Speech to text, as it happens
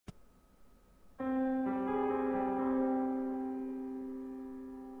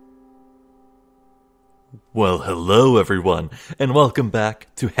Well, hello everyone, and welcome back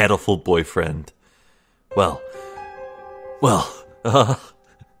to Hatoful Boyfriend. Well,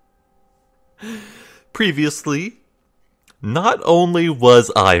 previously, not only was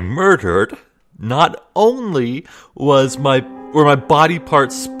I murdered, not only were my body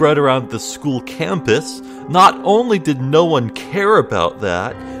parts spread around the school campus, not only did no one care about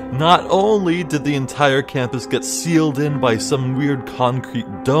that, not only did the entire campus get sealed in by some weird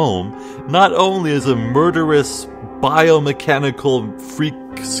concrete dome, not only is a murderous biomechanical freak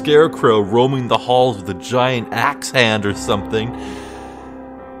scarecrow roaming the halls with a giant axe hand or something,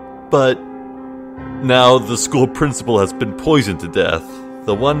 but now the school principal has been poisoned to death.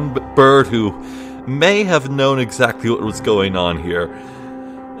 The one bird who may have known exactly what was going on here.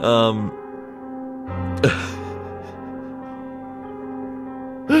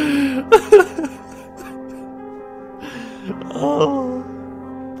 Oh.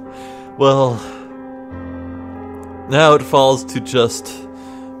 Well, now it falls to just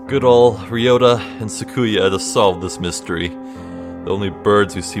good old Ryouta and Sakuya to solve this mystery. The only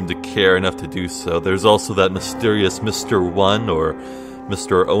birds who seem to care enough to do so. There's also that mysterious Mr. One, or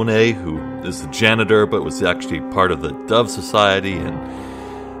Mr. One, who is the janitor but was actually part of the Dove Society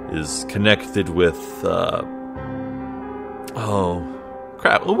and is connected with, oh,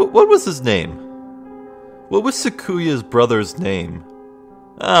 crap, what was his name? What was Sakuya's brother's name?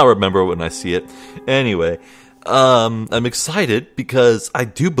 I'll remember when I see it. Anyway, I'm excited because I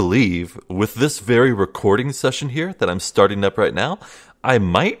do believe with this very recording session here that I'm starting up right now, I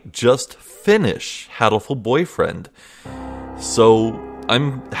might just finish Hatoful Boyfriend. So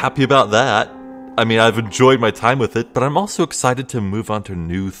I'm happy about that. I mean, I've enjoyed my time with it, but I'm also excited to move on to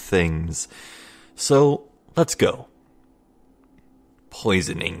new things. So let's go.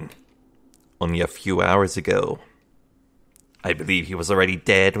 Poisoning. Only a few hours ago. I believe he was already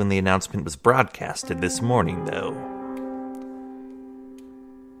dead when the announcement was broadcasted this morning, though.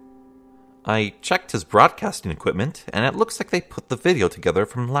 I checked his broadcasting equipment, and it looks like they put the video together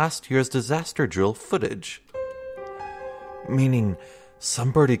from last year's disaster drill footage. Meaning,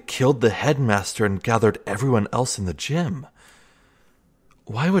 somebody killed the headmaster and gathered everyone else in the gym.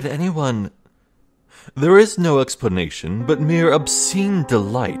 Why would anyone... There is no explanation, but mere obscene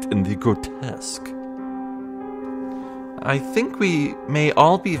delight in the grotesque. I think we may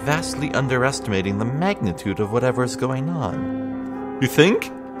all be vastly underestimating the magnitude of whatever is going on. You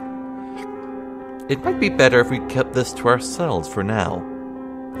think? It might be better if we kept this to ourselves for now.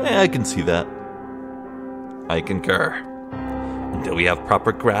 I can see that. I concur. Until we have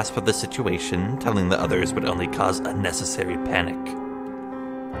proper grasp of the situation, telling the others would only cause unnecessary panic.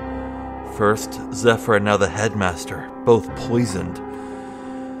 First, Zephyr and now the headmaster, both poisoned.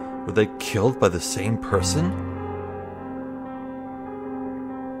 Were they killed by the same person?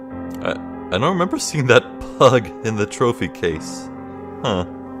 I don't remember seeing that pug in the trophy case. Huh.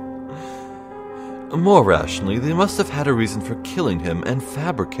 More rationally, they must have had a reason for killing him and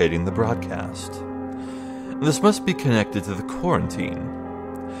fabricating the broadcast. This must be connected to the quarantine.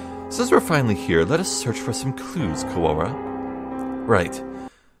 Since we're finally here, let us search for some clues, Kawara. Right.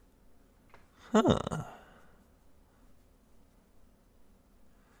 Huh.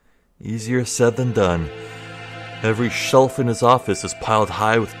 Easier said than done. Every shelf in his office is piled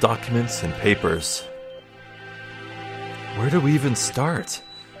high with documents and papers. Where do we even start?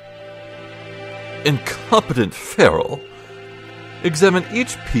 Incompetent feral. Examine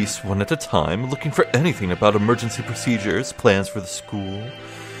each piece one at a time, looking for anything about emergency procedures, plans for the school.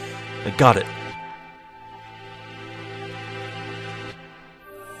 I got it.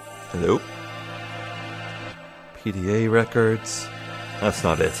 Hello? PDA records. That's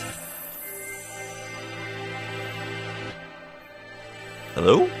not it.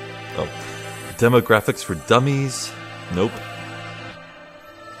 Hello? Oh. Demographics for dummies. Nope.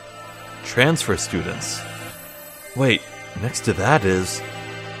 Transfer students. Wait, next to that is...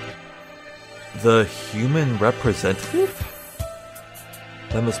 the human representative?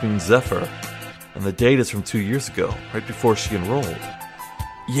 That must mean Zephyr. And the date is from 2 years ago, right before she enrolled.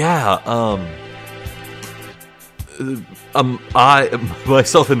 Yeah, I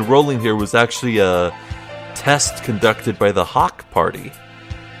myself enrolling here was actually a test conducted by the Hawk Party.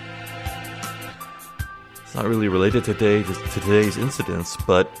 It's not really related to today's incidents,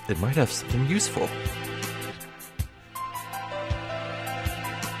 but it might have something useful.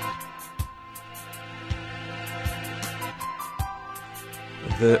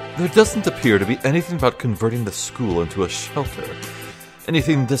 There doesn't appear to be anything about converting the school into a shelter.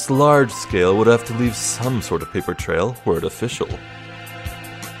 Anything this large scale would have to leave some sort of paper trail were it official.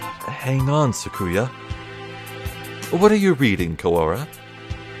 Hang on, Sakuya. What are you reading, Kawara?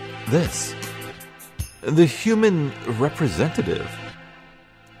 This. The human representative.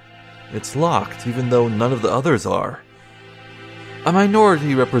 It's locked, even though none of the others are. A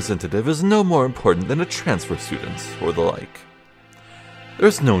minority representative is no more important than a transfer student, or the like.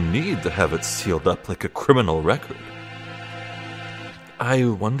 There's no need to have it sealed up like a criminal record. I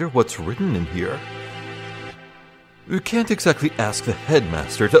wonder what's written in here. We can't exactly ask the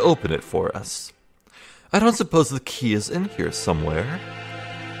headmaster to open it for us. I don't suppose the key is in here somewhere.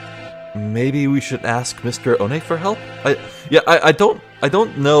 Maybe we should ask Mr. One for help? I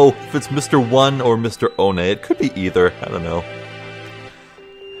don't know if it's Mr. One or Mr. One. It could be either. I don't know.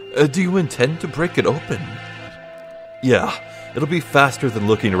 Do you intend to break it open? Yeah, it'll be faster than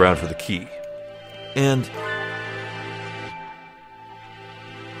looking around for the key. And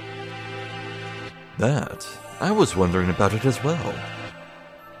that, I was wondering about it as well.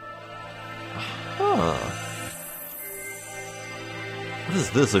 Huh. What is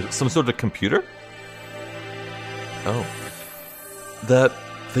this? Some sort of computer? Oh. That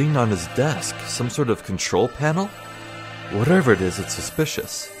thing on his desk. Some sort of control panel? Whatever it is, it's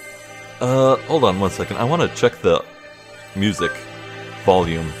suspicious. Hold on one second. I want to check the music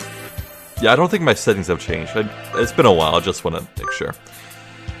volume. Yeah, I don't think my settings have changed. It's been a while. I just want to make sure.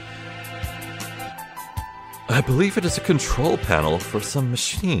 I believe it is a control panel for some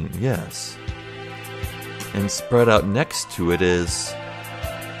machine, yes. And spread out next to it is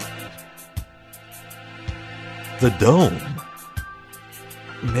the dome.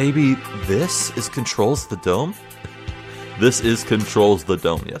 Maybe this controls the dome? This controls the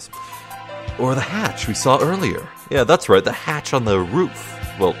dome, yes. Or the hatch we saw earlier. Yeah, that's right, the hatch on the roof.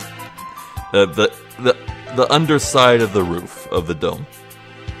 Well, the underside of the roof of the dome.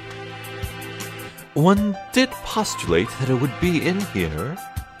 One did postulate that it would be in here.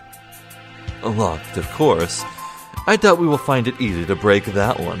 Locked, of course. I doubt we will find it easy to break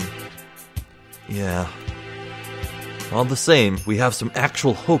that one. Yeah. All the same, we have some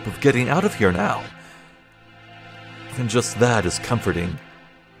actual hope of getting out of here now. And just that is comforting.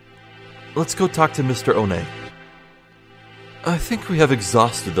 Let's go talk to Mr. One. I think we have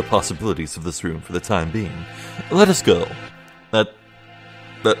exhausted the possibilities of this room for the time being. Let us go.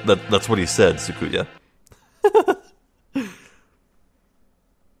 That's what he said, Sakuya.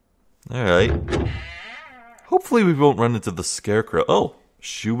 Alright. Hopefully we won't run into the scarecrow. Oh,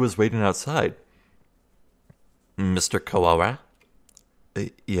 Shu was waiting outside. Mr. Kawara?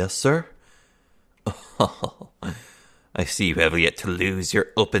 Yes, sir? Oh, I see you have yet to lose your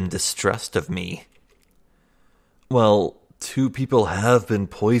open distrust of me. Well, 2 people have been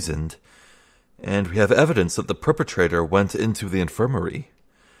poisoned, and we have evidence that the perpetrator went into the infirmary.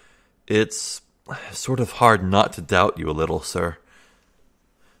 It's sort of hard not to doubt you a little, sir.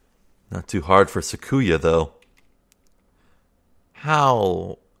 Not too hard for Sakuya, though.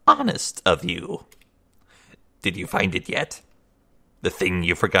 How honest of you. Did you find it yet? The thing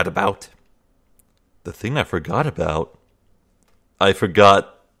you forgot about? The thing I forgot about? I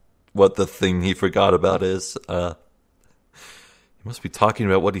forgot what the thing he forgot about is. He must be talking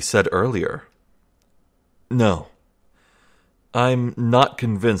about what he said earlier. No. I'm not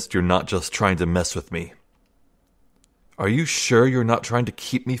convinced you're not just trying to mess with me. Are you sure you're not trying to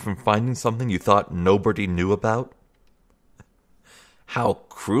keep me from finding something you thought nobody knew about? How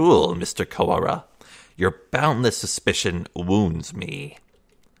cruel, Mr. Kawara. Your boundless suspicion wounds me.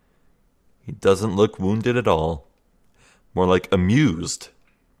 He doesn't look wounded at all. More like amused.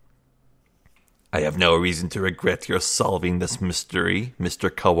 I have no reason to regret your solving this mystery, Mr.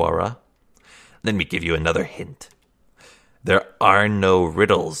 Kawara. Let me give you another hint. There are no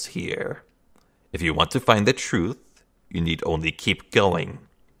riddles here. If you want to find the truth, you need only keep going.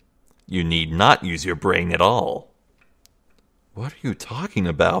 You need not use your brain at all. What are you talking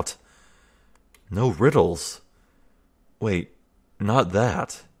about? No riddles. Wait, not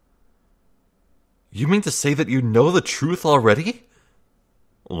that. You mean to say that you know the truth already?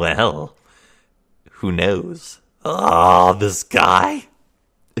 Well, who knows? Ah, this guy.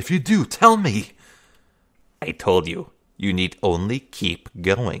 If you do, tell me. I told you, you need only keep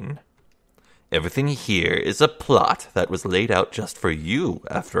going. Everything here is a plot that was laid out just for you,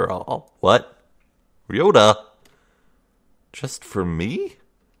 after all. What? Ryouta? Just for me?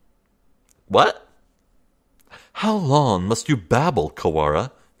 What? How long must you babble,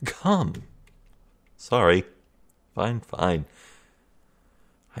 Kawara? Come. Sorry. Fine.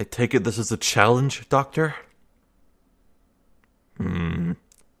 I take it this is a challenge, Doctor?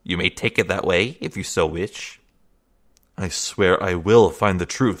 You may take it that way, if you so wish. I swear I will find the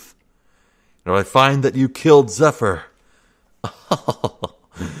truth. And I find that you killed Zephyr.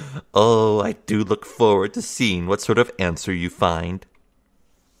 Oh, I do look forward to seeing what sort of answer you find.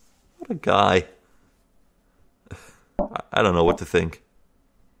 What a guy. I don't know what to think.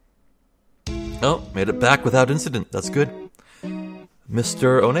 Oh, made it back without incident. That's good.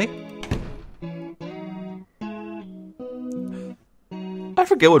 Mr. One? I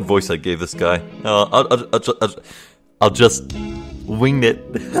forget what voice I gave this guy. I'll just wing it.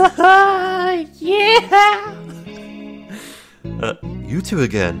 Yeah! You two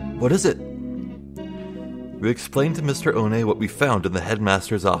again. What is it? We explained to Mr. One what we found in the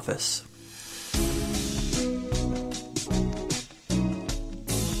headmaster's office.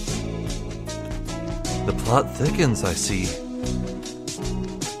 The plot thickens, I see.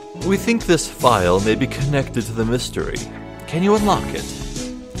 We think this file may be connected to the mystery. Can you unlock it?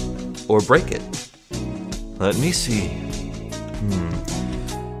 Or break it? Let me see.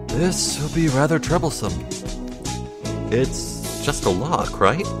 This will be rather troublesome. It's just a lock,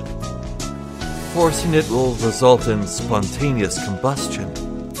 right? Forcing it will result in spontaneous combustion.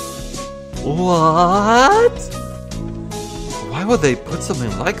 What? Why would they put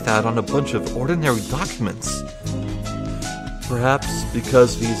something like that on a bunch of ordinary documents? Perhaps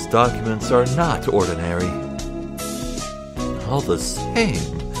because these documents are not ordinary. All the same,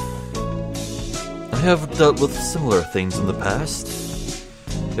 I have dealt with similar things in the past.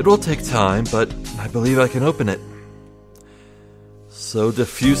 It will take time, but I believe I can open it. So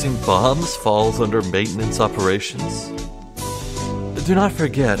defusing bombs falls under maintenance operations? Do not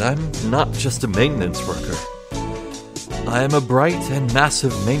forget, I'm not just a maintenance worker. I am a bright and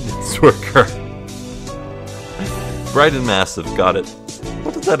massive maintenance worker. Bright and massive, got it.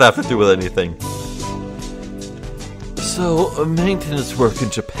 What does that have to do with anything? So, maintenance work in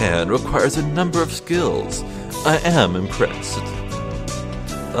Japan requires a number of skills. I am impressed.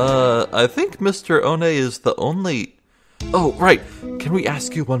 I think Mr. One is the only... Oh, right. Can we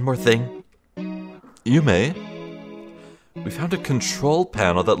ask you one more thing? You may. We found a control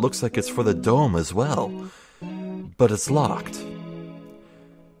panel that looks like it's for the dome as well. But it's locked.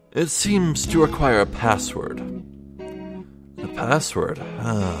 It seems to require a password. A password?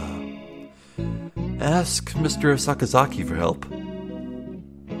 Ask Mr. Sakazaki for help.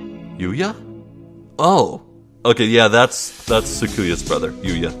 Yuya? Oh. Okay, yeah, that's Sakuya's brother,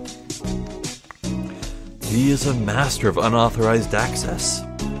 Yuya. He is a master of unauthorized access.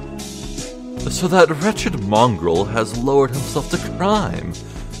 So that wretched mongrel has lowered himself to crime.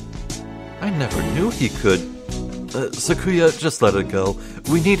 I never knew he could. Sakuya, just let it go.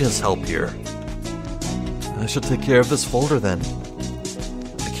 We need his help here. I shall take care of this folder then.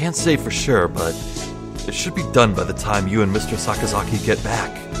 I can't say for sure, but it should be done by the time you and Mr. Sakazaki get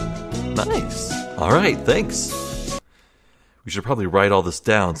back. Nice. Alright, thanks. We should probably write all this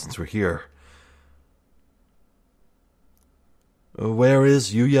down since we're here. Where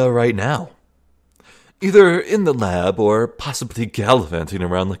is Yuya right now? Either in the lab or possibly gallivanting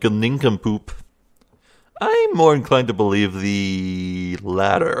around like a nincompoop. I'm more inclined to believe the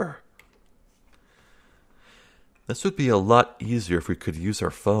latter. This would be a lot easier if we could use our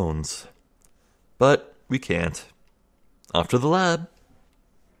phones. But we can't. Off to the lab.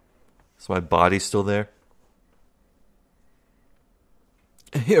 Is my body still there?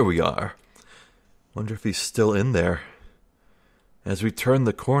 Here we are. Wonder if he's still in there. As we turn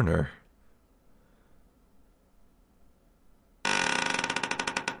the corner...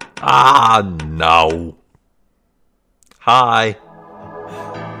 Ah, no. Hi.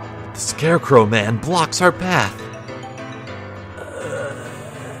 The Scarecrow Man blocks our path.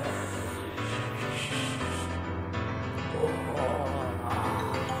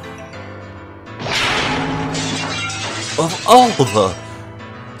 Of all the...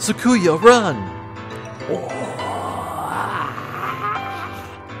 Sakuya, run!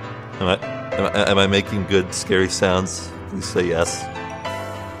 Am I making good scary sounds? Please say yes.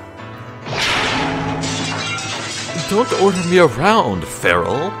 Don't order me around,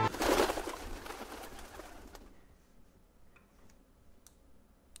 feral.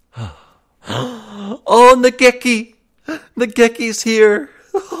 Oh, Nageki! Nageki's here!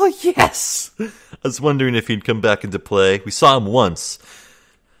 Oh, yes! I was wondering if he'd come back into play. We saw him once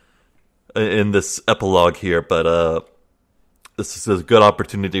in this epilogue here, but this is a good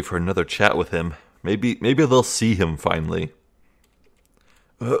opportunity for another chat with him. Maybe they'll see him finally.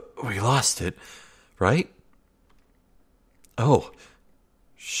 We lost it, right? Oh,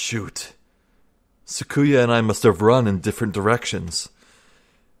 shoot. Sakuya and I must have run in different directions.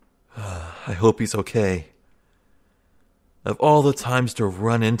 I hope he's okay. Of all the times to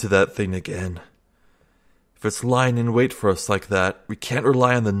run into that thing again. If it's lying in wait for us like that, we can't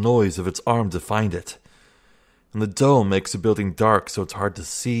rely on the noise of its arm to find it. And the dome makes the building dark so it's hard to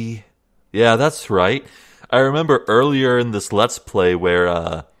see. Yeah, that's right. I remember earlier in this Let's Play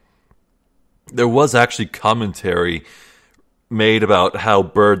where there was actually commentary made about how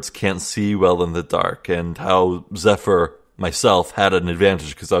birds can't see well in the dark, and how Zephyr, myself, had an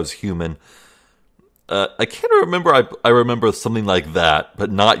advantage because I was human. I can't remember. I remember something like that,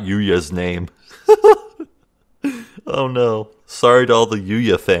 but not Yuya's name. Oh no. Sorry to all the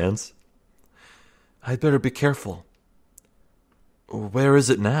Yuya fans. I'd better be careful. Where is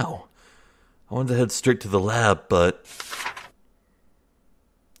it now? I wanted to head straight to the lab, but...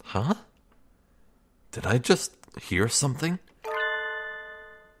 Huh? Did I just hear something?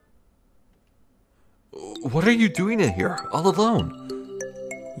 What are you doing in here, all alone?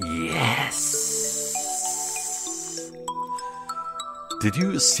 Yes. Did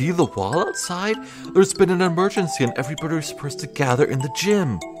you see the wall outside? There's been an emergency and everybody's supposed to gather in the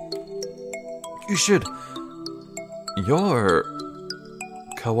gym. You should... You're...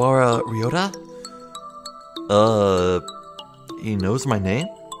 Kawara Ryouta? He knows my name?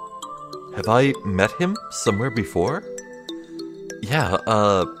 Have I met him somewhere before? Yeah,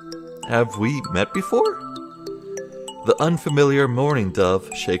 have we met before? The unfamiliar mourning dove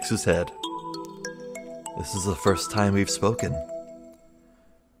shakes his head. This is the first time we've spoken.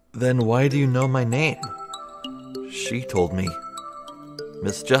 Then why do you know my name? She told me.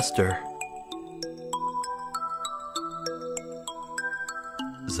 Miss Jester.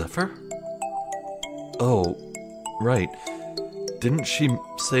 Zephyr? Oh, right. Didn't she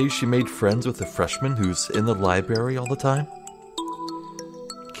say she made friends with a freshman who's in the library all the time?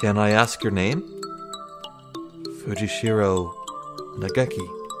 Can I ask your name? Fujishiro Nageki.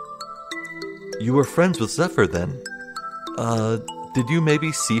 You were friends with Zephyr then? Did you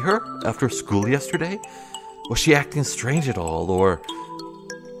maybe see her after school yesterday? Was she acting strange at all, or...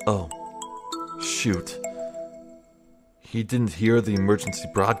 Oh, shoot. He didn't hear the emergency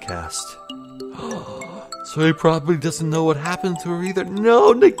broadcast. So he probably doesn't know what happened to her either.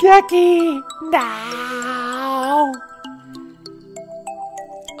 No, Nageki! No!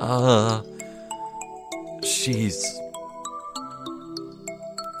 She's...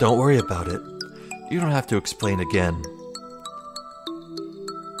 Don't worry about it. You don't have to explain again.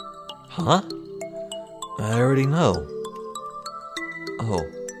 Huh? I already know. Oh.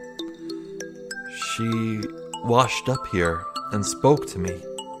 She washed up here and spoke to me.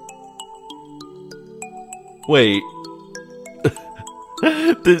 Wait.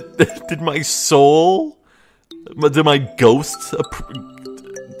 Did my soul... Did my ghost...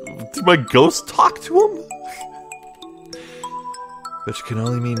 Did my ghost talk to him? Which can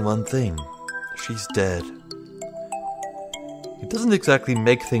only mean one thing. She's dead. It doesn't exactly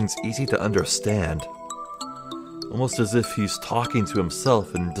make things easy to understand. Almost as if he's talking to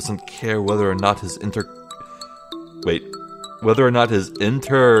himself and doesn't care whether or not his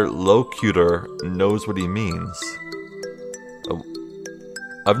interlocutor knows what he means. Oh,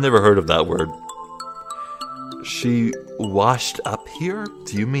 I've never heard of that word. She washed up here?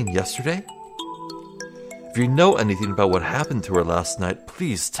 Do you mean yesterday? If you know anything about what happened to her last night,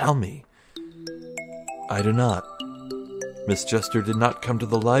 please tell me. I do not. Miss Jester did not come to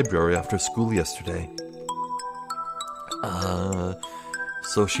the library after school yesterday.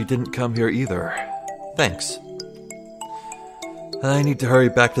 So she didn't come here either. Thanks. I need to hurry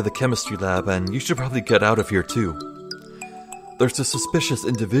back to the chemistry lab, and you should probably get out of here too. There's a suspicious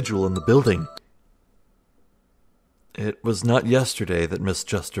individual in the building. It was not yesterday that Miss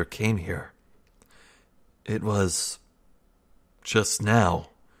Jester came here. It was... just now.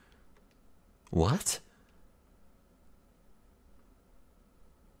 What?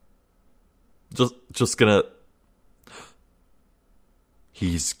 Just gonna...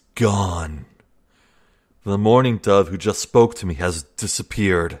 He's gone. The mourning dove who just spoke to me has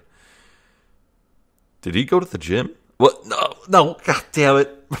disappeared. Did he go to the gym? What? No, god damn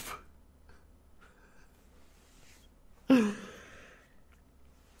it.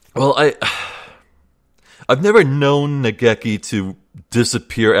 Well, I've never known Nageki to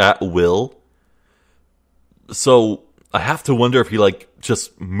disappear at will. So I have to wonder if he,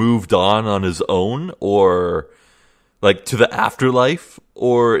 just moved on his own, or, to the afterlife,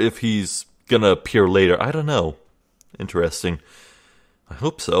 or if he's gonna appear later. I don't know. Interesting. I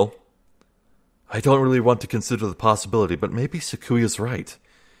hope so. I don't really want to consider the possibility, but maybe Sakuya's right.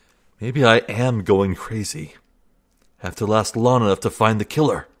 Maybe I am going crazy. Have to last long enough to find the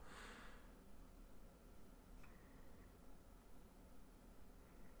killer.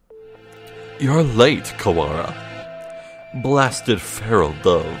 You're late, Kawara. Blasted feral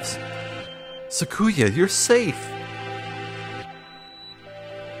doves. Sakuya, you're safe.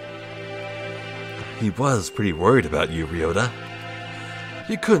 He was pretty worried about you, Ryouta.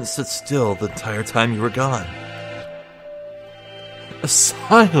 You couldn't sit still the entire time you were gone.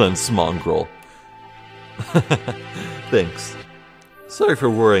 Silence, mongrel. Thanks. Sorry for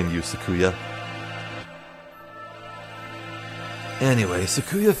worrying you, Sakuya. Anyway,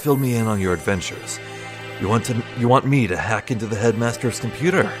 Sakuya filled me in on your adventures. You want me to hack into the headmaster's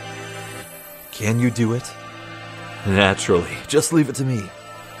computer? Can you do it? Naturally. Just leave it to me.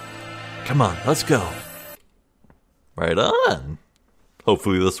 Come on, let's go. Right on.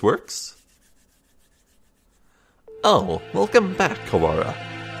 Hopefully this works. Oh, welcome back, Kawara.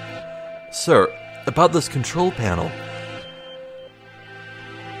 Sir, about this control panel.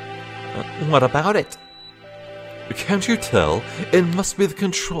 What about it? Can't you tell? It must be the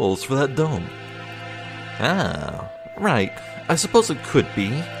controls for that dome. Ah, right. I suppose it could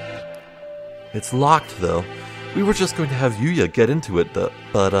be. It's locked, though. We were just going to have Yuya get into it, but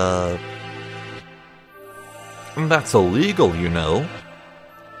that's illegal, you know.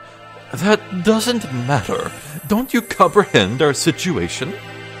 That doesn't matter. Don't you comprehend our situation?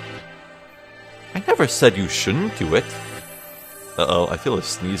 I never said you shouldn't do it. Uh-oh, I feel a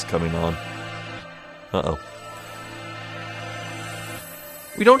sneeze coming on. Uh-oh.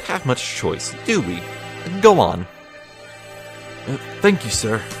 We don't have much choice, do we? Go on. Thank you,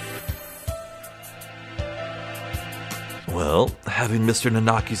 sir. Well, having Mr.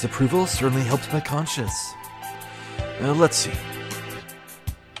 Nanaki's approval certainly helps my conscience. Let's see.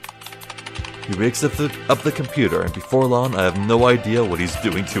 He wakes up the computer, and before long, I have no idea what he's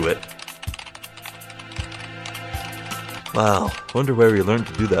doing to it. Wow, wonder where he learned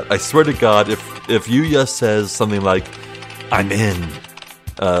to do that. I swear to God, if Yuya says something like, "I'm in,"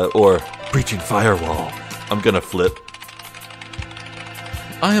 or "breaching firewall," I'm gonna flip.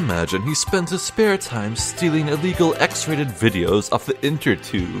 I imagine he spends his spare time stealing illegal X-rated videos off the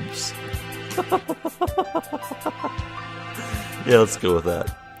intertubes. Yeah, let's go with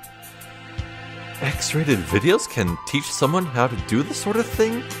that. X-rated videos can teach someone how to do this sort of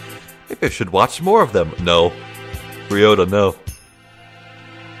thing? Maybe I should watch more of them. No. Ryouta, no.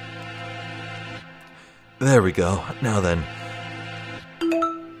 There we go. Now then.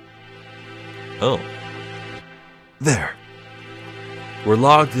 Oh. There. We're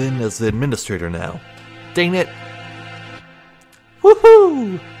logged in as the administrator now. Dang it.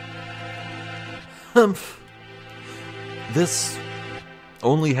 Woohoo! Humph. This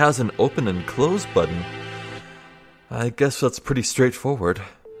only has an open and close button. I guess that's pretty straightforward.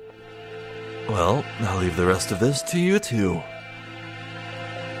 Well, I'll leave the rest of this to you two.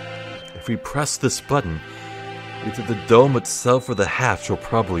 If we press this button, either the dome itself or the hatch will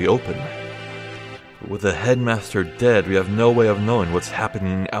probably open. But with the headmaster dead, we have no way of knowing what's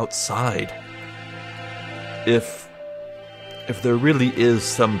happening outside. If there really is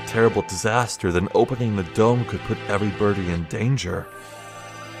some terrible disaster, then opening the dome could put everybody in danger.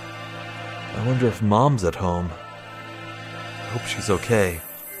 I wonder if Mom's at home. I hope she's okay.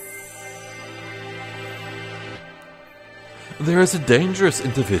 There is a dangerous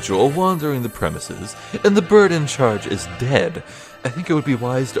individual wandering the premises, and the bird in charge is dead. I think it would be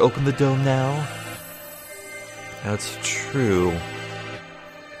wise to open the dome now. That's true.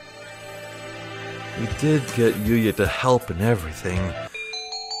 We did get Yuya to help and everything.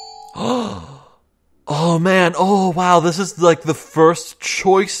 Oh man, oh wow, this is like the first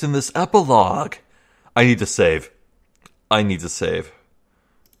choice in this epilogue. I need to save. I need to save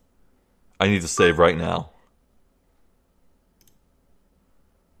right now.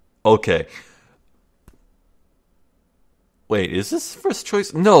 Okay. Wait, is this first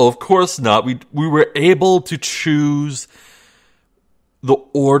choice? No, of course not. We were able to choose the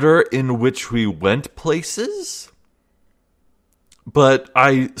order in which we went places, but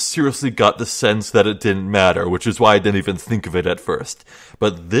I seriously got the sense that it didn't matter, which is why I didn't even think of it at first.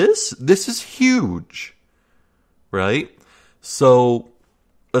 But this is huge, right? So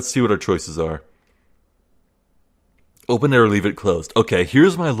let's see what our choices are. Open it or leave it closed. Okay,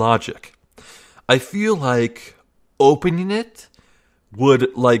 here's my logic. I feel like opening it would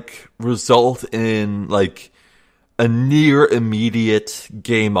result in a near immediate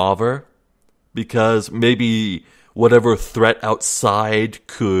game over, because maybe whatever threat outside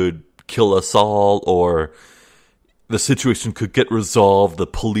could kill us all, or the situation could get resolved, the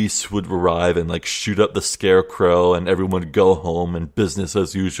police would arrive and shoot up the scarecrow, and everyone would go home and business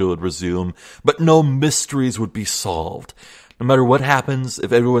as usual would resume, but no mysteries would be solved. No matter what happens,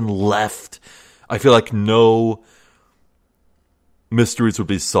 if everyone left, I feel like no mysteries would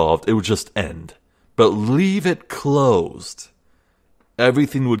be solved. It would just end. But leave it closed.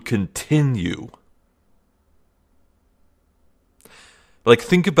 Everything would continue.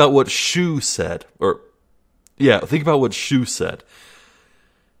 Think about what Shu said. Think about what Shu said.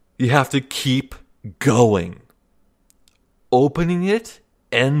 You have to keep going. Opening it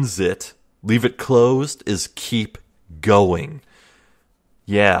ends it leave it closed is keep going.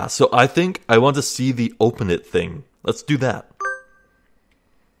 Yeah, so I think I want to see the open it thing. Let's do that.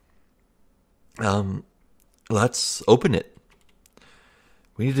 Let's open it.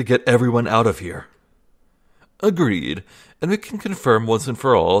 We need to get everyone out of here. Agreed, and we can confirm once and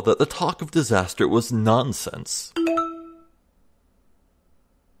for all that the talk of disaster was nonsense.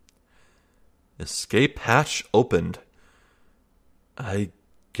 Escape hatch opened. I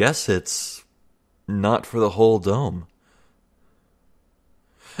guess it's not for the whole dome.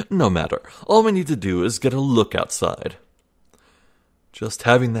 No matter, all we need to do is get a look outside. Just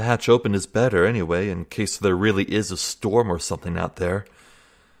having the hatch open is better anyway, in case there really is a storm or something out there.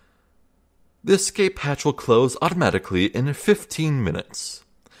 The escape hatch will close automatically in 15 minutes.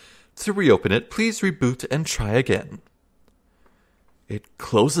 To reopen it, please reboot and try again. It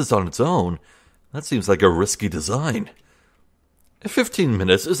closes on its own. That seems like a risky design. 15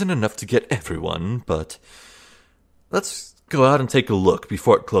 minutes isn't enough to get everyone, but let's go out and take a look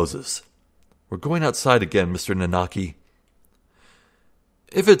before it closes. We're going outside again, Mr. Nanaki.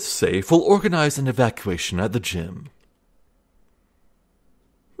 If it's safe, we'll organize an evacuation at the gym.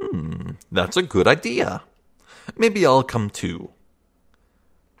 That's a good idea. Maybe I'll come too.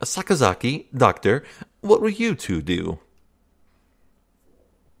 Sakazaki, Doctor, what will you two do?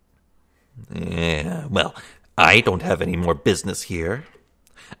 Well, I don't have any more business here.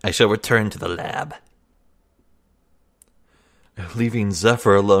 I shall return to the lab. Leaving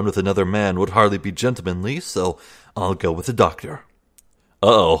Zephyr alone with another man would hardly be gentlemanly, so I'll go with the doctor.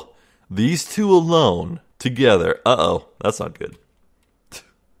 Uh-oh. These two alone, together. Uh-oh. That's not good.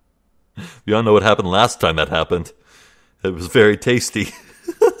 You all know what happened last time that happened. It was very tasty.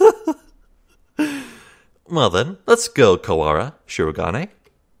 Well then, let's go, Kawara, Shirogane.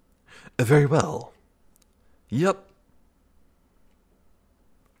 Very well. Yep.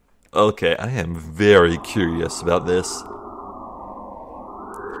 Okay, I am very curious about this.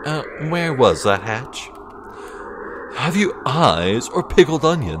 Where was that hatch? Have you eyes or pickled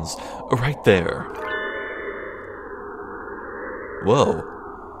onions? Right there. Whoa.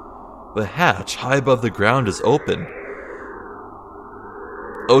 The hatch high above the ground is open.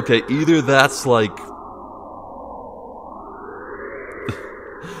 Okay, either that's like...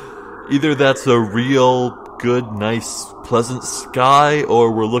 either that's a real good, nice, pleasant sky,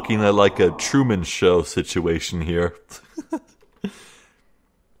 or we're looking at like a Truman Show situation here.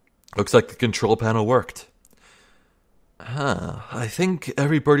 Looks like the control panel worked. I think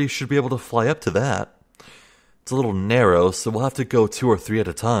everybody should be able to fly up to that. It's a little narrow, so we'll have to go 2 or 3 at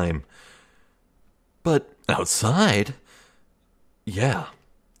a time. But outside? Yeah.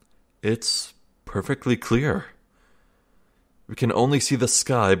 It's perfectly clear. We can only see the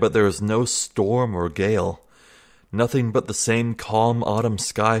sky, but there is no storm or gale. Nothing but the same calm autumn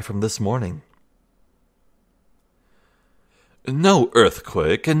sky from this morning. No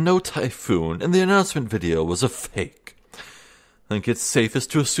earthquake and no typhoon, and the announcement video was a fake. I think it's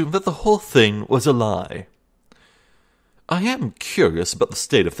safest to assume that the whole thing was a lie. I am curious about the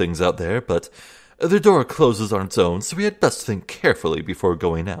state of things out there, but the door closes on its own, so we had best think carefully before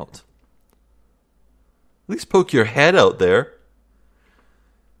going out. At least poke your head out there.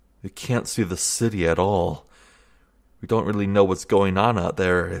 We can't see the city at all. We don't really know what's going on out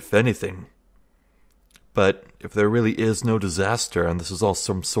there, if anything. But if there really is no disaster, and this is all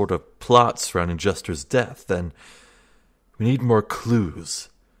some sort of plot surrounding Jester's death, then we need more clues.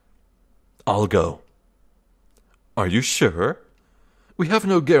 I'll go. Are you sure? We have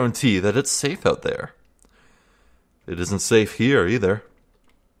no guarantee that it's safe out there. It isn't safe here either.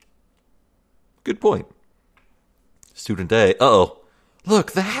 Good point. Student A. Uh-oh.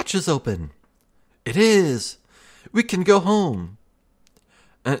 Look, the hatch is open. It is. We can go home.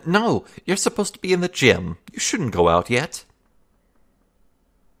 No, you're supposed to be in the gym. You shouldn't go out yet.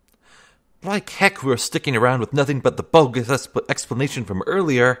 Like heck we're sticking around with nothing but the bogus explanation from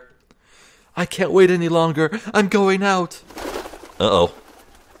earlier. I can't wait any longer. I'm going out. Uh-oh.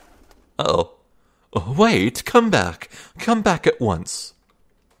 Uh-oh. Oh, wait, come back. Come back at once.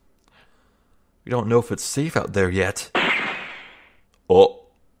 We don't know if it's safe out there yet. Oh.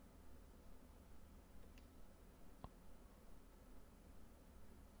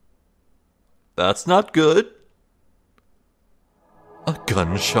 That's not good. A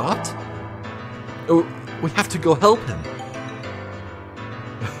gunshot? Oh, we have to go help him.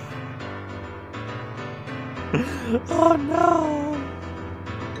 Oh no.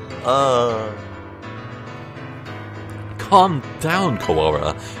 Calm down,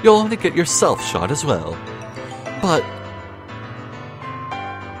 Kawara. You'll only get yourself shot as well. But...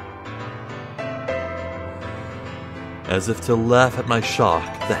 As if to laugh at my shock,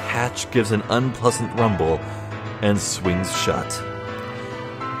 the hatch gives an unpleasant rumble and swings shut.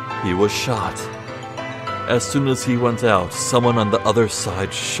 He was shot. As soon as he went out, someone on the other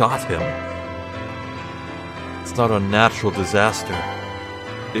side shot him. It's not a natural disaster.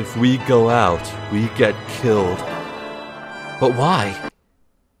 If we go out, we get killed. But why?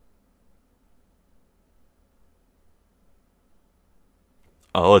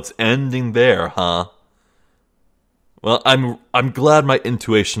 Oh, it's ending there, huh? Well, I'm glad my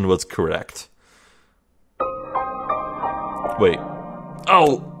intuition was correct. Wait.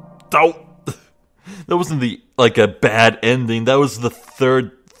 Oh! That wasn't a bad ending. That was the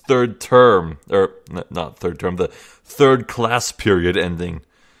third term. Or, not third term, the third class period ending.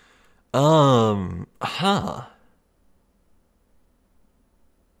 Huh.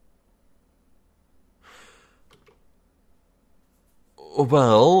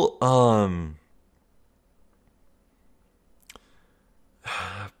 Well,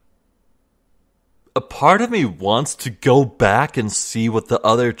 a part of me wants to go back and see what the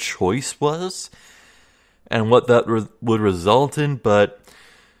other choice was and what that would result in, but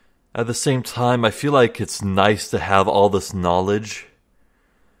at the same time, I feel like it's nice to have all this knowledge.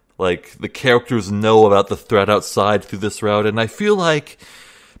 Like, the characters know about the threat outside through this route, and I feel like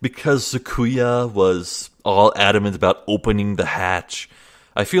because Sakuya was all adamant about opening the hatch,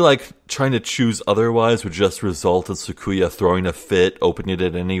 I feel like trying to choose otherwise would just result in Sakuya throwing a fit, opening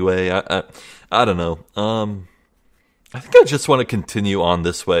it anyway. I don't know. I think I just want to continue on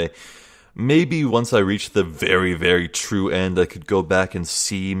this way. Maybe once I reach the very, very true end, I could go back and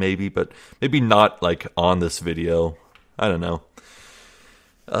see, maybe, but maybe not, like, on this video. I don't know.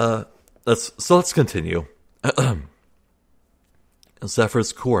 Let's continue.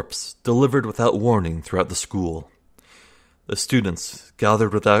 Zephyr's corpse, delivered without warning throughout the school. The students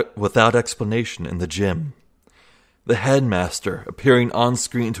gathered without explanation in the gym. The headmaster appearing on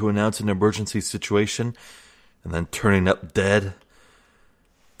screen to announce an emergency situation, and then turning up dead.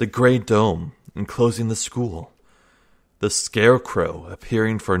 The gray dome enclosing the school. The scarecrow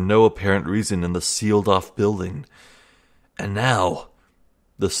appearing for no apparent reason in the sealed-off building. And now,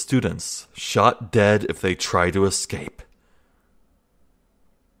 the students shot dead if they try to escape.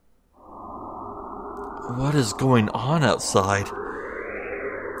 What is going on outside?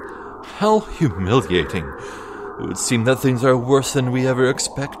 How humiliating. It would seem that things are worse than we ever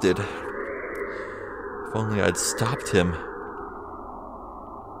expected. If only I'd stopped him.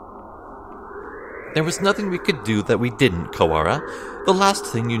 There was nothing we could do that we didn't, Kawara. The last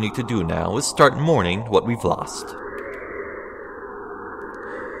thing you need to do now is start mourning what we've lost.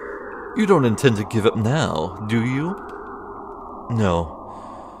 You don't intend to give up now, do you?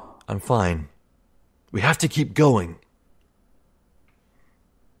 No. I'm fine. We have to keep going.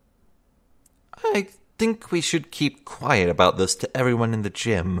 I think we should keep quiet about this to everyone in the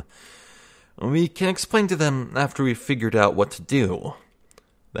gym. We can explain to them after we've figured out what to do.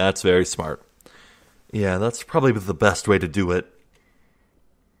 That's very smart. Yeah, that's probably the best way to do it.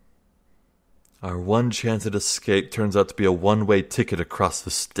 Our one chance at escape turns out to be a one-way ticket across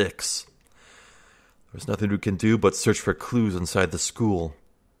the sticks. There's nothing we can do but search for clues inside the school.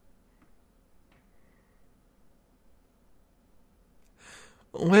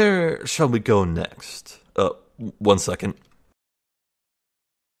 Where shall we go next? 1 second.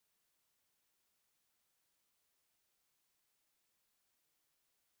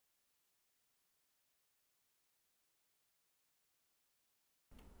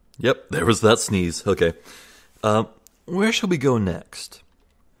 Yep, there was that sneeze. Okay. Where shall we go next?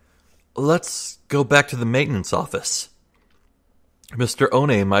 Let's go back to the maintenance office. Mr.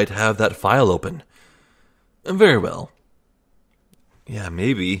 One might have that file open. Very well. Yeah,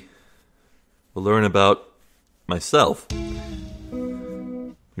 maybe. We'll learn about myself.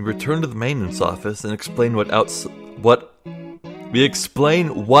 We return to the maintenance office and explain what outside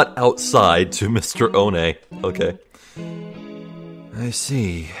to Mr. One. Okay. I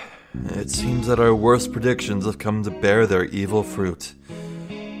see. It seems that our worst predictions have come to bear their evil fruit.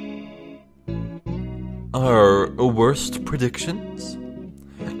 Our worst predictions?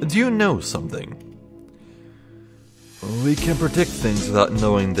 Do you know something? We can predict things without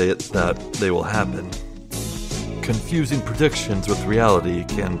knowing that they will happen. Confusing predictions with reality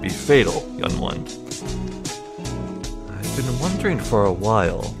can be fatal, young one. I've been wondering for a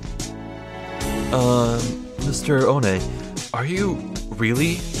while. Mr. One, are you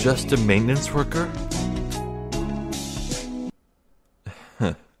really just a maintenance worker?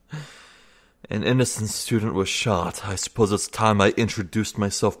 An innocent student was shot. I suppose it's time I introduced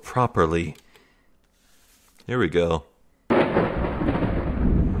myself properly. Here we go.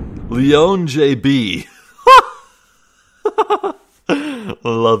 Leon JB.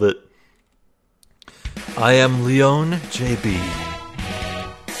 Love it. I am Leon JB.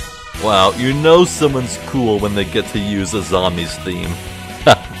 Wow, you know someone's cool when they get to use a zombies theme.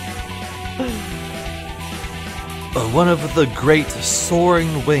 One of the great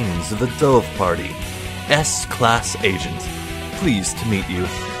soaring wings of the Dove Party, S-Class Agent. Pleased to meet you.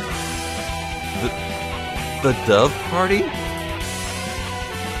 The Dove Party?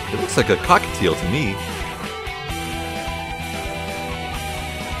 It looks like a cockatiel to me.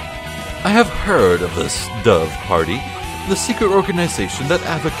 I have heard of this Dove Party, the secret organization that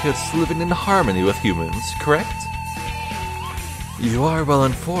advocates living in harmony with humans, correct? You are well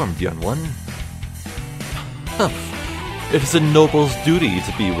informed, young one. It is a noble's duty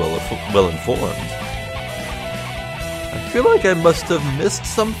to be well informed. I feel like I must have missed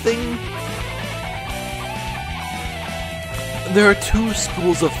something. There are two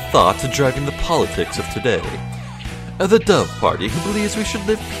schools of thought driving the politics of today. The Dove Party, who believes we should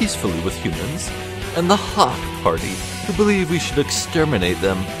live peacefully with humans, and the Hawk Party, who believe we should exterminate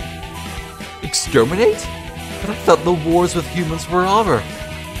them. Exterminate? But I thought the wars with humans were over.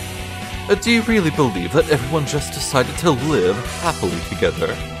 Do you really believe that everyone just decided to live happily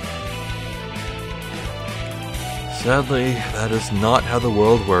together? Sadly, that is not how the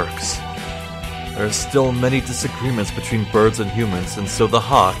world works. There are still many disagreements between birds and humans, and so the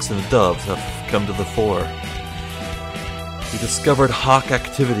hawks and the doves have come to the fore. We discovered hawk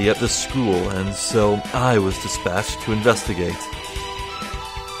activity at this school, and so I was dispatched to investigate.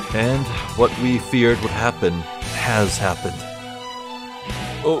 And what we feared would happen has happened.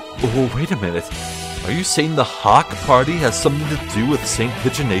 Oh, wait a minute. Are you saying the Hawk Party has something to do with St.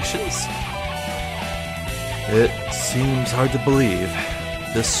 Pigeonations? It seems hard to believe.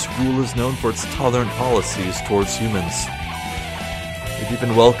 This school is known for its tolerant policies towards humans. It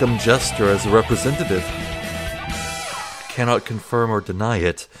even welcomed Jester as a representative. Cannot confirm or deny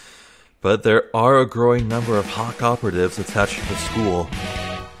it, but there are a growing number of Hawk operatives attached to the school.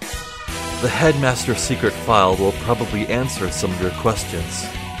 The headmaster's secret file will probably answer some of your questions.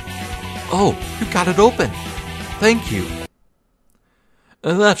 Oh, you got it open! Thank you!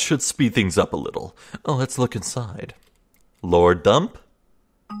 That should speed things up a little. Let's look inside. Lord Dump?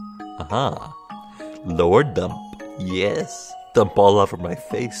 Aha. Lord Dump. Yes. Dump all over my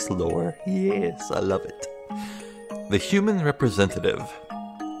face, Lore. Yes, I love it. The Human Representative.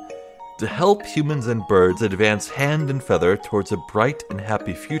 To help humans and birds advance hand and feather towards a bright and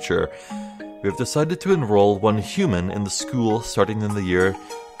happy future, we have decided to enroll one human in the school starting in the year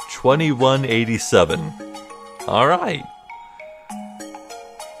 2187. Alright.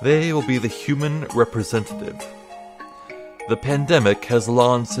 They will be the Human Representative. The pandemic has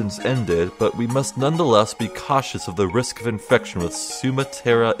long since ended, but we must nonetheless be cautious of the risk of infection with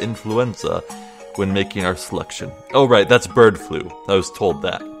Sumatera influenza when making our selection. Oh right, that's bird flu. I was told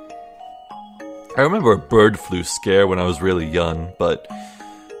that. I remember a bird flu scare when I was really young, but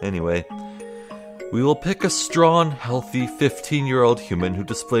anyway. We will pick a strong, healthy 15-year-old human who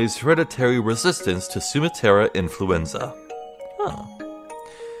displays hereditary resistance to Sumatera influenza. Huh.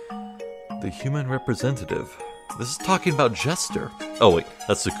 The Human Representative. This is talking about Jester. Oh wait,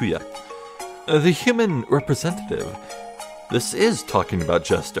 that's Sakuya. The Human Representative. This is talking about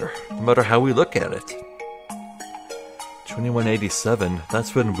Jester, no matter how we look at it. 2187,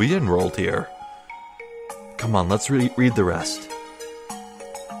 that's when we enrolled here. Come on, let's read the rest.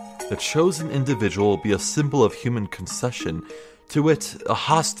 The chosen individual will be a symbol of human concession, to wit, a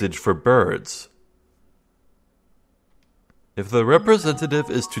hostage for birds. If the representative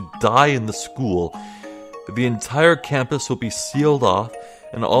is to die in the school, the entire campus will be sealed off,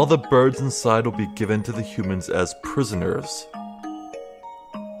 and all the birds inside will be given to the humans as prisoners.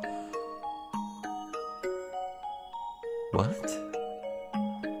 What?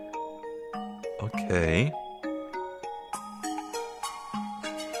 Okay.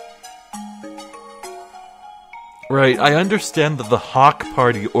 Right, I understand that the Hawk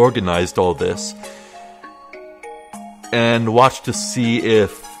Party organized all this and watched to see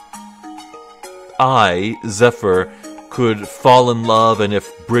if I, Zephyr, could fall in love and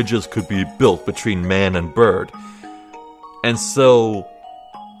if bridges could be built between man and bird. And so,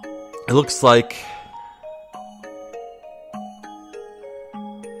 it looks like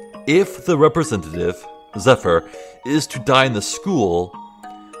if the representative, Zephyr, is to die in the school,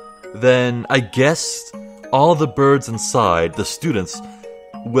 then I guess all the birds inside, the students,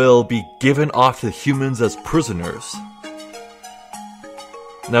 will be given off to humans as prisoners.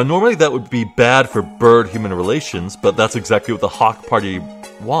 Now, normally that would be bad for bird-human relations, but that's exactly what the Hawk Party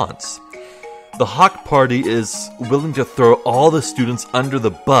wants. The Hawk Party is willing to throw all the students under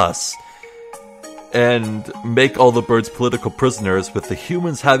the bus and make all the birds political prisoners with the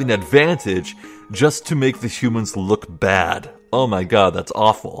humans having advantage just to make the humans look bad. Oh my god, that's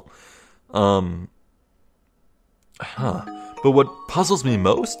awful. But what puzzles me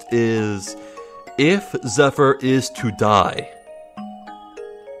most is if Zephyr is to die.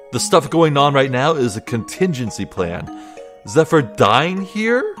 The stuff going on right now is a contingency plan. Zephyr dying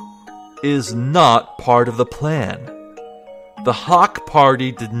here is not part of the plan. The Hawk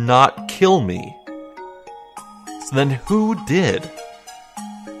Party did not kill me. So then who did?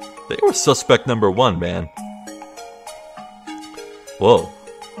 They were suspect number one, man. Whoa.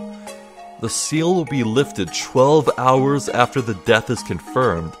 The seal will be lifted 12 hours after the death is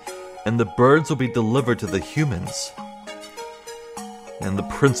confirmed, and the birds will be delivered to the humans. And the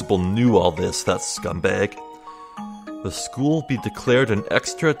principal knew all this, that scumbag. The school will be declared an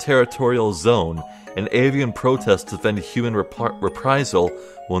extraterritorial zone, and avian protests of any human reprisal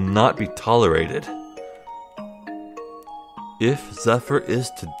will not be tolerated. If Zephyr is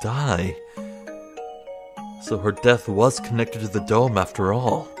to die, so her death was connected to the dome after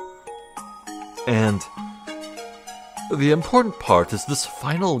all. And the important part is this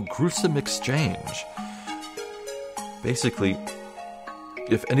final gruesome exchange. Basically,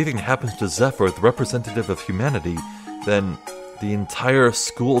 if anything happens to Zephyr, the representative of humanity, then the entire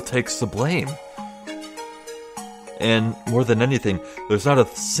school takes the blame. And more than anything, there's not a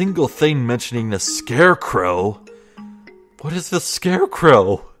single thing mentioning a scarecrow. What is the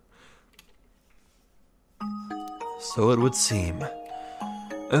scarecrow? So it would seem.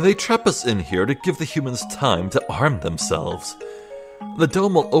 And they trap us in here to give the humans time to arm themselves. The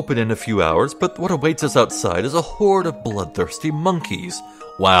dome will open in a few hours, but what awaits us outside is a horde of bloodthirsty monkeys.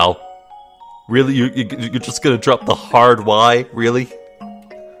 Wow. Really? You're just gonna drop the hard Y? Really?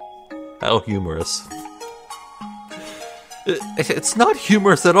 How humorous. It's not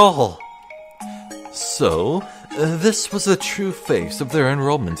humorous at all. So, this was the true face of their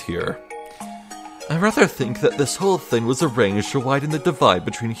enrollment here. I rather think that this whole thing was arranged to widen the divide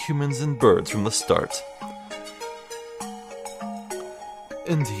between humans and birds from the start.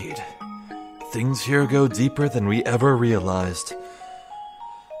 Indeed. Things here go deeper than we ever realized.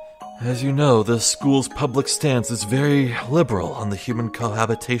 As you know, the school's public stance is very liberal on the human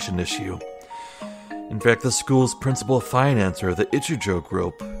cohabitation issue. In fact, the school's principal financer, the Ichijo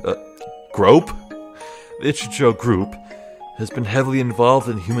Group... The Ichijo Group has been heavily involved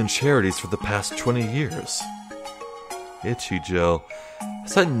in human charities for the past 20 years. Ichijo.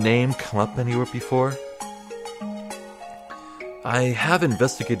 Has that name come up anywhere before? I have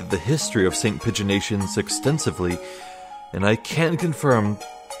investigated the history of St. Pigeonations extensively, and I can confirm...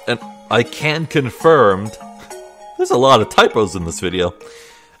 there's a lot of typos in this video,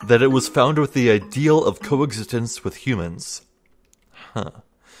 that it was founded with the ideal of coexistence with humans.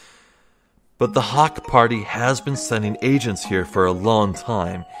 But the Hawk Party has been sending agents here for a long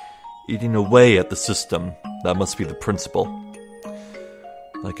time, eating away at the system. That must be the principle.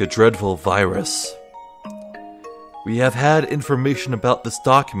 Like a dreadful virus. We have had information about this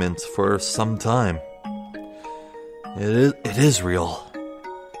document for some time. It is real.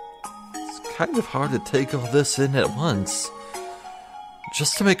 It's kind of hard to take all this in at once.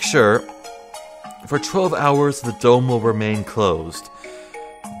 Just to make sure, for 12 hours the dome will remain closed.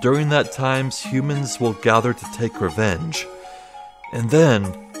 During that time, humans will gather to take revenge. And then,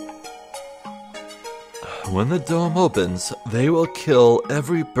 when the dome opens, they will kill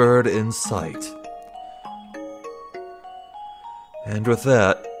every bird in sight. And with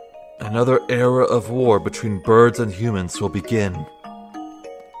that, another era of war between birds and humans will begin.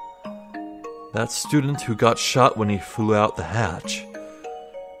 That student who got shot when he flew out the hatch.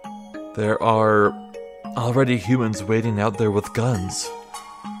 There are already humans waiting out there with guns.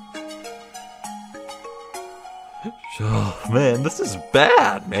 Oh man, this is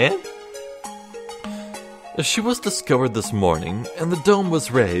bad, man. She was discovered this morning, and the dome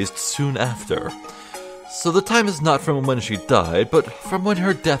was raised soon after. So the time is not from when she died, but from when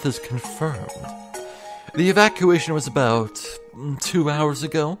her death is confirmed. The evacuation was about 2 hours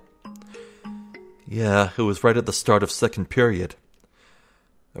ago. Yeah, it was right at the start of second period.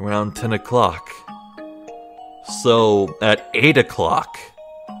 Around 10 o'clock. So, at 8 o'clock...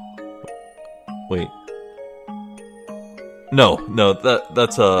 Wait. No,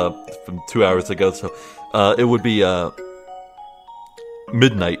 that's from 2 hours ago, so it would be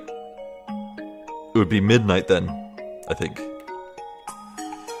midnight. It would be midnight then, I think.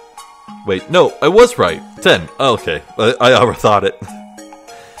 Wait, no, I was right. 10. Oh, okay, I overthought it.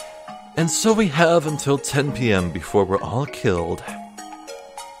 And so we have until 10 p.m. before we're all killed.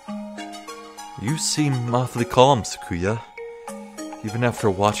 You seem awfully calm, Sakuya. even after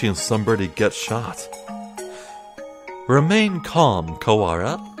watching somebody get shot. Remain calm,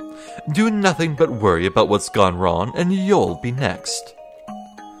 Kawara. Do nothing but worry about what's gone wrong, and you'll be next.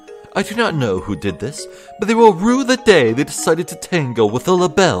 I do not know who did this, but they will rue the day they decided to tango with a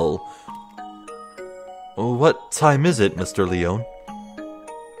labelle. What time is it, Mr. Leon?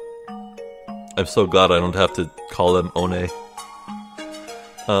 I'm so glad I don't have to call him One.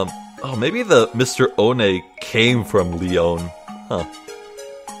 Maybe the Mr. One came from Leon. Huh.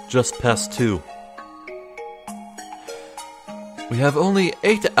 Just past 2. We have only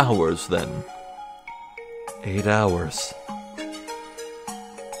 8 hours, then. 8 hours.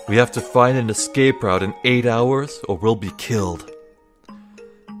 We have to find an escape route in 8 hours, or we'll be killed.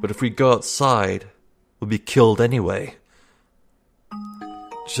 But if we go outside, we'll be killed anyway.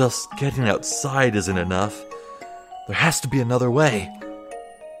 Just getting outside isn't enough. There has to be another way.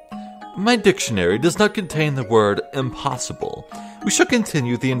 My dictionary does not contain the word impossible. We should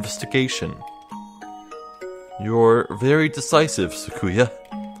continue the investigation. You're very decisive, Sakuya.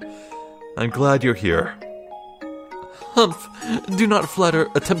 I'm glad you're here. Humph, do not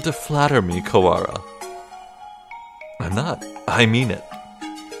attempt to flatter me, Kawara. I'm not. I mean it.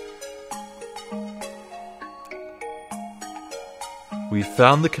 We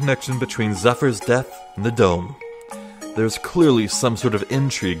found the connection between Zephyr's death and the dome. There's clearly some sort of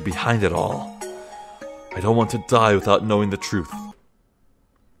intrigue behind it all. I don't want to die without knowing the truth.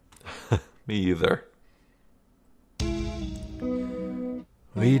 Me either.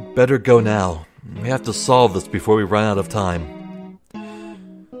 We'd better go now. We have to solve this before we run out of time.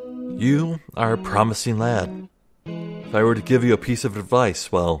 You are a promising lad. If I were to give you a piece of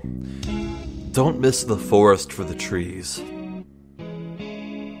advice, well, don't miss the forest for the trees.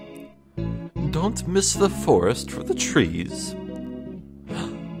 Don't miss the forest for the trees.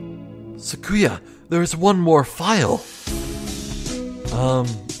 Sakuya, there is one more file.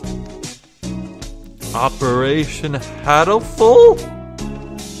 Operation Hatoful?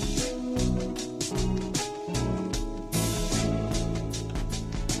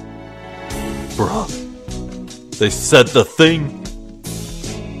 Bruh. They said the thing.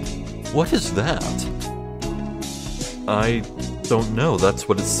 What is that? I don't know. That's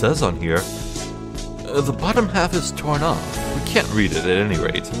what it says on here. The bottom half is torn off. We can't read it at any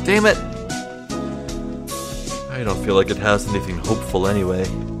rate. Damn it! I don't feel like it has anything hopeful anyway.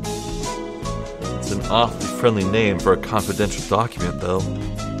 It's an awfully friendly name for a confidential document, though.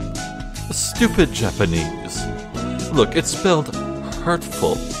 Stupid Japanese. Look, it's spelled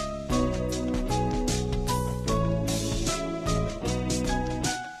hurtful.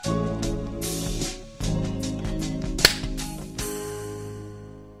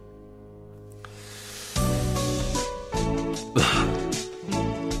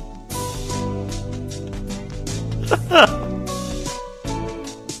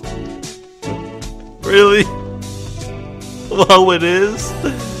 Really? Well, it is?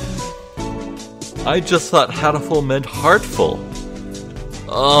 I just thought Hatoful meant heartful.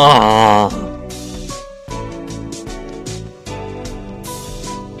 Oh.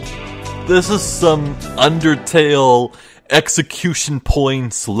 This is some Undertale execution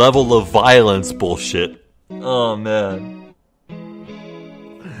points level of violence bullshit. Oh, man.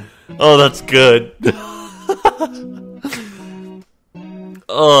 Oh, that's good.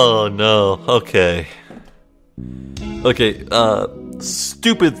 Oh, no. Okay. Okay,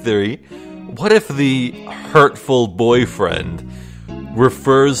 stupid theory. What if the hurtful boyfriend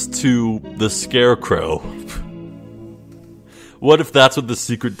refers to the Scarecrow? What if that's what the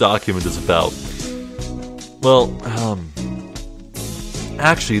secret document is about? Well,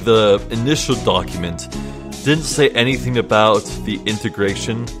 actually, the initial document didn't say anything about the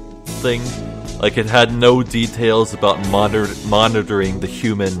integration thing. Like, it had no details about monitoring the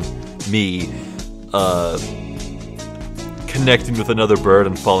human me, connecting with another bird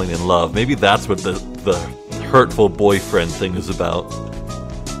and falling in love. Maybe that's what the hurtful boyfriend thing is about.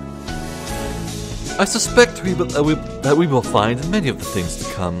 I suspect that we will find many of the things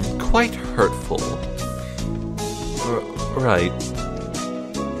to come quite hurtful. Right.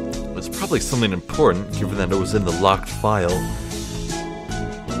 It's probably something important, given that it was in the locked file.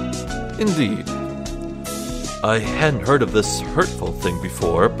 Indeed. I hadn't heard of this hurtful thing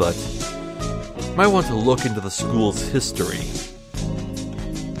before, but might want to look into the school's history.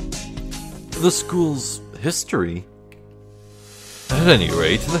 The school's history? At any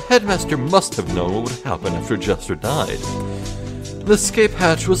rate, the headmaster must have known what would happen after Jester died. The escape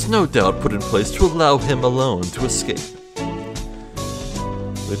hatch was no doubt put in place to allow him alone to escape.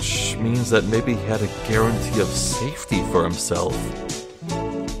 Which means that maybe he had a guarantee of safety for himself.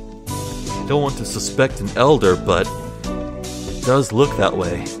 I don't want to suspect an elder, but does look that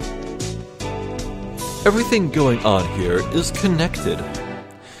way. Everything going on here is connected.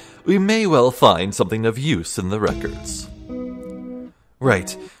 We may well find something of use in the records.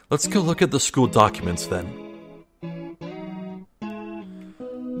 Right, let's go look at the school documents then.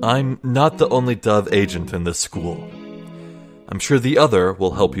 I'm not the only Dove agent in this school. I'm sure the other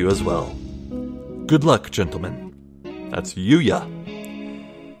will help you as well. Good luck, gentlemen. That's Yuya.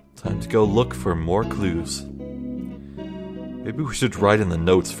 Time to go look for more clues. Maybe we should write in the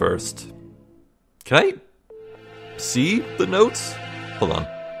notes first. Can I see the notes? Hold on.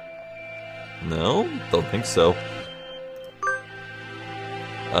 No, don't think so.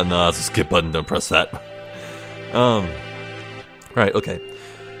 No, it's a skip button, don't press that. Right, okay.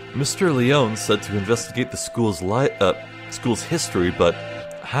 Mr. Leone said to investigate the school's history, but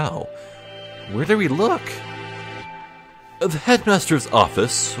how? Where do we look? The headmaster's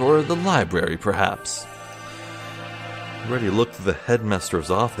office, or the library, perhaps. Already looked at the headmaster's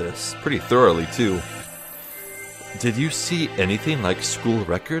office, pretty thoroughly, too. Did you see anything like school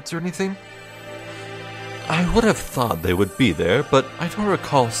records or anything? I would have thought they would be there, but I don't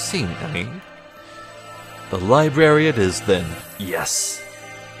recall seeing any. The library it is, then. Yes.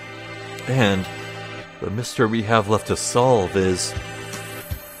 And the mystery we have left to solve is...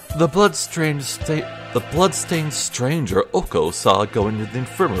 The bloodstained stranger Oko saw going to the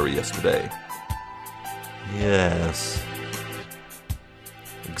infirmary yesterday. Yes.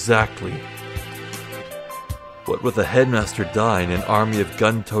 Exactly. What with the headmaster dying and an army of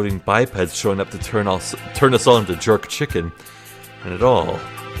gun-toting bipeds showing up to turn us all into jerk chicken, and it all,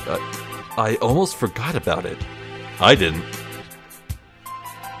 I almost forgot about it. I didn't.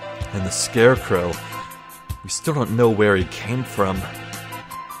 And the scarecrow, we still don't know where he came from.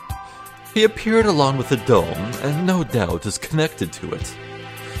 He appeared along with the dome, and no doubt is connected to it.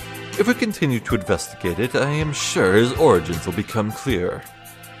 If we continue to investigate it, I am sure his origins will become clear.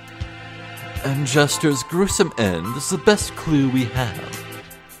 And Jester's gruesome end is the best clue we have.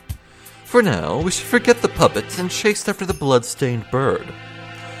 For now, we should forget the puppet and chase after the blood-stained bird.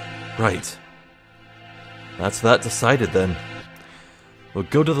 Right. That's that decided then. We'll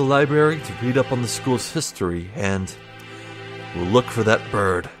go to the library to read up on the school's history, and we'll look for that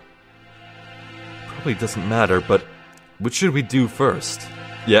bird. Probably doesn't matter, but what should we do first?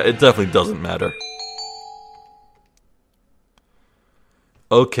 Yeah, it definitely doesn't matter.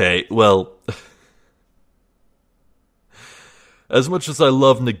 Okay, well... as much as I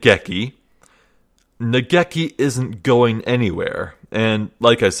love Nageki isn't going anywhere. And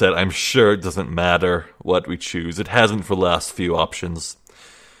like I said, I'm sure it doesn't matter what we choose. It hasn't for the last few options.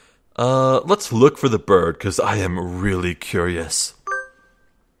 Let's look for the bird, because I am really curious.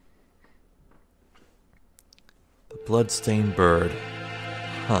 The bloodstained bird.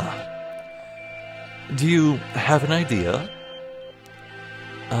 Huh. Do you have an idea?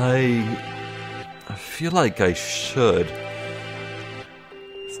 I feel like I should.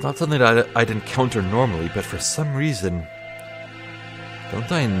 It's not something that I'd encounter normally, but for some reason...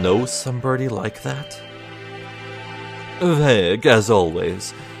 Don't I know somebody like that? Vague, as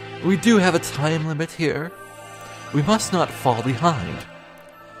always. We do have a time limit here. We must not fall behind.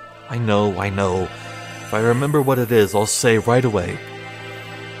 I know. If I remember what it is, I'll say right away.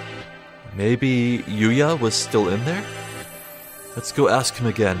 Maybe Yuya was still in there? Let's go ask him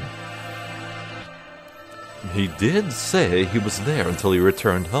again. He did say he was there until he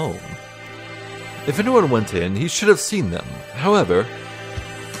returned home. If anyone went in, he should have seen them. However,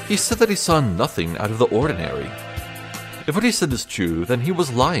 he said that he saw nothing out of the ordinary. If what he said is true, then he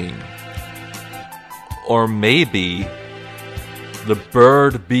was lying. Or maybe the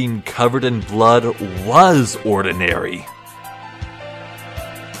bird being covered in blood was ordinary.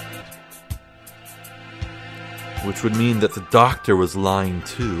 Which would mean that the doctor was lying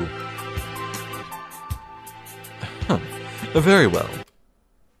too. Huh. Very well.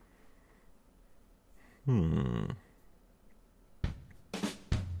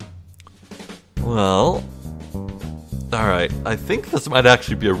 Well, alright, I think this might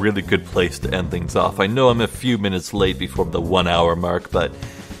actually be a really good place to end things off. I know I'm a few minutes late before the 1 hour mark, but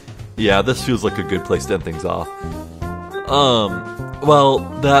yeah, this feels like a good place to end things off. Well,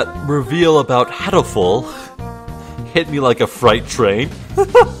 that reveal about Hatoful hit me like a freight train.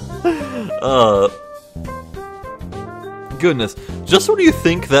 Goodness, just when you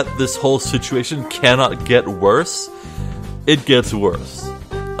think that this whole situation cannot get worse, it gets worse.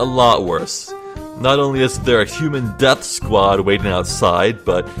 A lot worse. Not only is there a human death squad waiting outside,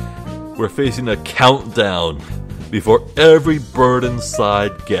 but we're facing a countdown before every bird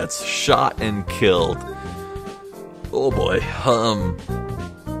inside gets shot and killed. Oh boy,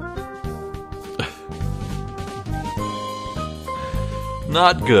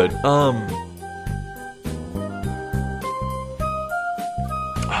 Not good.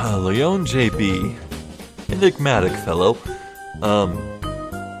 Leon JB. Enigmatic fellow.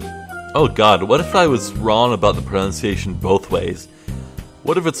 Oh god, what if I was wrong about the pronunciation both ways?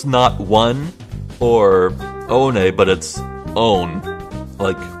 What if it's not one or one, but it's own?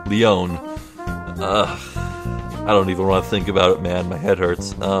 Like Leon. I don't even want to think about it, man. My head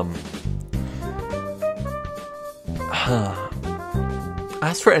hurts.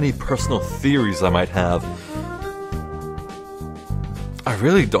 As for any personal theories I might have, I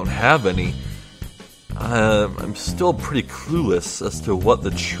really don't have any. I'm still pretty clueless as to what the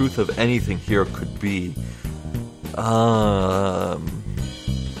truth of anything here could be. No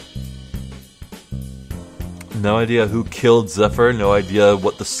idea who killed Zephyr, no idea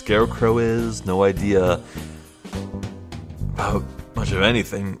what the Scarecrow is, no idea about much of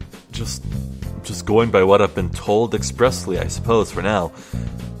anything. Just going by what I've been told expressly, I suppose, for now.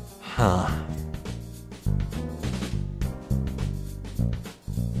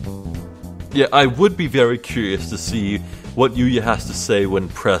 Yeah, I would be very curious to see what Yuya has to say when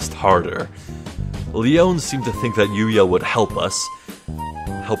pressed harder. Leon seemed to think that Yuya would help us,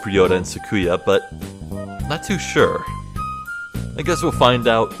 help Ryouta and Sakuya, but not too sure. I guess we'll find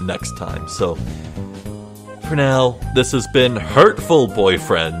out next time, so for now, this has been Hurtful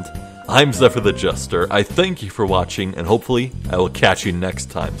Boyfriend. I'm Zephyr the Jester. I thank you for watching, and hopefully I will catch you next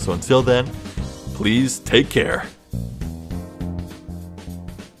time. So until then, please take care.